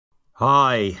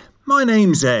Hi, my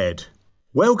name's Ed.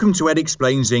 Welcome to Ed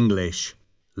Explains English,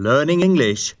 learning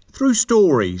English through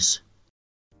stories.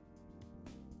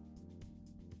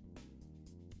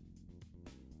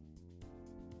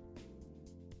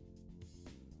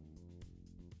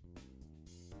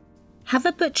 Have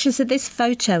a butcher's at this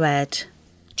photo, Ed.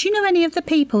 Do you know any of the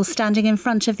people standing in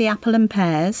front of the apple and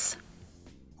pears?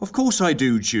 Of course I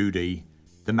do, Judy.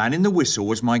 The man in the whistle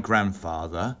was my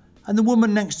grandfather, and the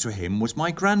woman next to him was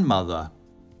my grandmother.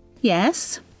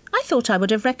 Yes, I thought I would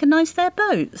have recognised their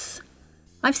boats.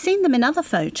 I've seen them in other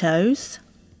photos.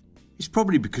 It's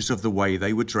probably because of the way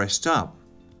they were dressed up.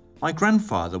 My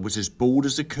grandfather was as bald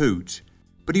as a coot,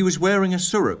 but he was wearing a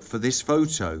surrep for this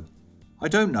photo. I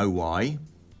don't know why.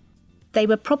 They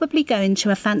were probably going to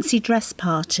a fancy dress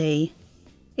party.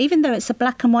 Even though it's a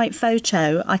black and white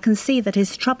photo, I can see that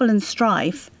his trouble and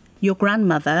strife, your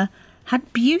grandmother,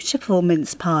 had beautiful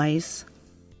mince pies.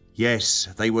 Yes,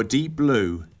 they were deep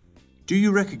blue. Do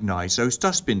you recognise those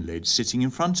dustbin lids sitting in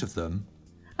front of them?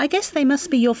 I guess they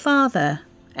must be your father,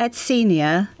 Ed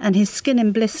Senior, and his skin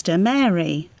and blister,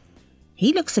 Mary.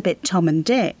 He looks a bit Tom and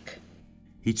Dick.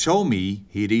 He told me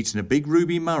he had eaten a big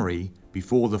Ruby Murray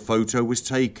before the photo was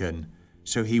taken,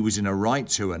 so he was in a right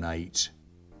to an 8.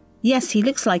 Yes, he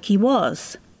looks like he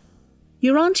was.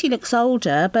 Your auntie looks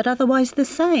older, but otherwise the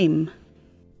same.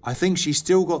 I think she's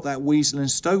still got that weasel and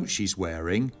stoat she's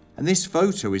wearing, and this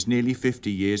photo is nearly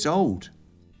 50 years old.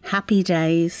 Happy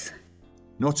days.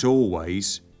 Not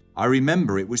always. I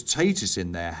remember it was Tatus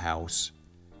in their house.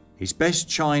 His best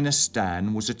china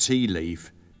Stan was a tea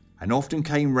leaf, and often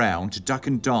came round to duck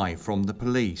and dive from the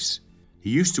police.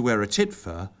 He used to wear a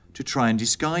titfur to try and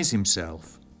disguise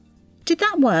himself. Did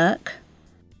that work?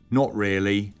 Not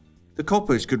really. The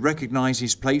coppers could recognise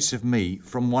his plates of meat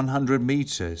from 100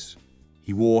 metres.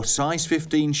 He wore size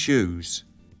 15 shoes.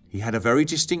 He had a very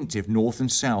distinctive north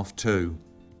and south too.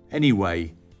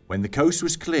 Anyway, when the coast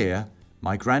was clear,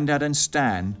 my grandad and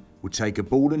Stan would take a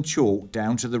ball and chalk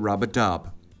down to the rubber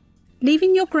dub.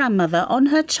 Leaving your grandmother on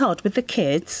her Todd with the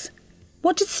kids?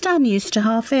 What did Stan use to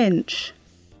half-inch?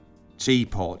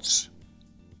 Teapots.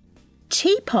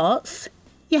 Teapots?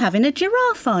 You're having a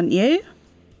giraffe, aren't you?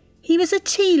 He was a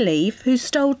tea leaf who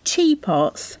stole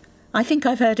teapots. I think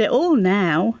I've heard it all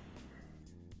now.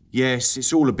 Yes,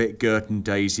 it's all a bit Gert and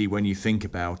Daisy when you think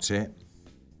about it.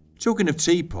 Talking of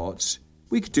teapots,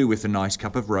 we could do with a nice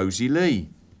cup of Rosie Lee.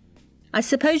 I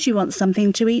suppose you want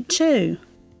something to eat too.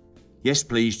 Yes,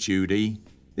 please, Judy.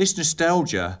 This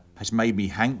nostalgia has made me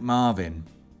Hank Marvin.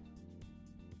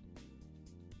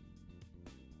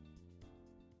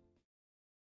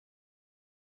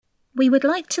 We would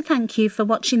like to thank you for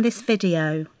watching this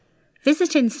video. Visit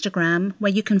Instagram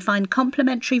where you can find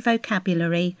complimentary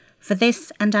vocabulary for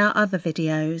this and our other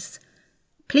videos.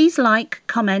 Please like,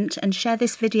 comment and share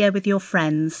this video with your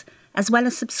friends, as well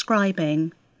as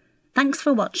subscribing. Thanks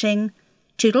for watching.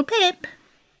 Toodle pip!